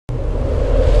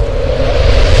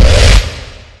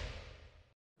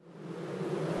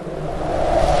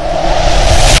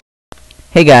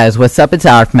Hey guys, what's up? It's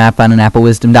Alex from iPad and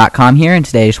AppleWisdom.com here, and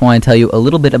today I just want to tell you a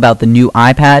little bit about the new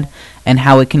iPad and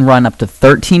how it can run up to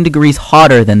 13 degrees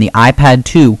hotter than the iPad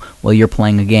 2 while you're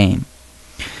playing a game.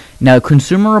 Now,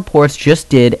 Consumer Reports just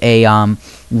did a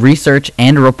research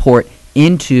and a report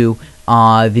into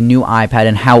the new iPad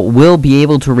and how it will be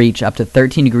able to reach up to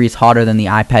 13 degrees hotter than the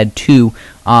iPad 2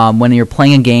 when you're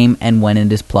playing a game and when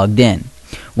it is plugged in.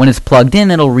 When it's plugged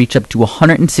in, it'll reach up to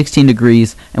 116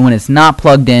 degrees, and when it's not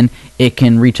plugged in, it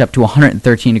can reach up to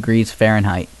 113 degrees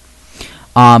Fahrenheit.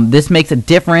 This makes a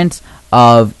difference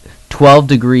of 12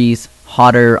 degrees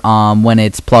hotter when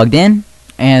it's plugged in,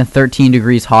 and 13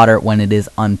 degrees hotter when it is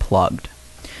unplugged.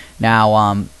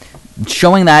 Now,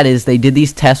 showing that is they did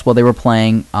these tests while they were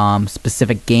playing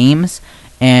specific games,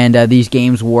 and these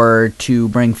games were to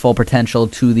bring full potential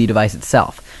to the device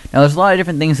itself. Now, there's a lot of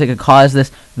different things that could cause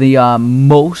this. The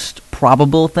most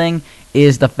probable thing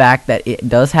is the fact that it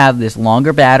does have this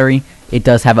longer battery. It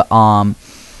does have the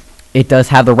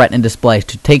Retina display.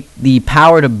 To take the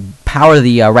power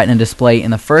the Retina display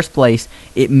in the first place,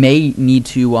 it may need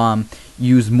to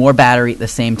use more battery at the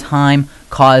same time,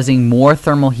 causing more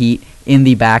thermal heat in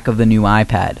the back of the new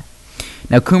iPad.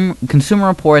 Now, Consumer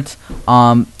Reports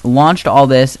launched all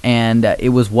this, and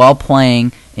it was while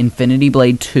playing Infinity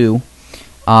Blade 2.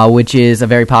 Which is a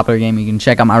very popular game. You can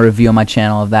check out my review on my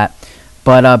channel of that.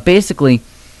 But basically,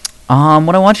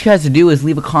 what I want you guys to do is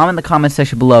leave a comment in the comment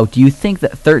section below. Do you think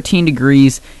that 13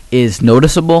 degrees is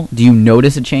noticeable? Do you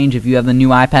notice a change if you have the new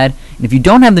iPad? And if you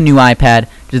don't have the new iPad,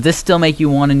 does this still make you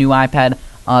want a new iPad?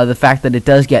 The fact that it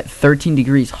does get 13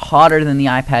 degrees hotter than the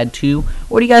iPad 2?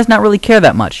 Or do you guys not really care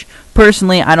that much?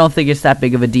 Personally, I don't think it's that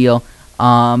big of a deal.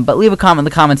 But leave a comment in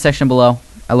the comment section below.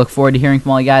 I look forward to hearing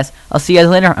from all you guys. I'll see you guys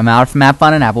later. I'm out from App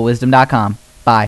Fun and AppleWisdom.com.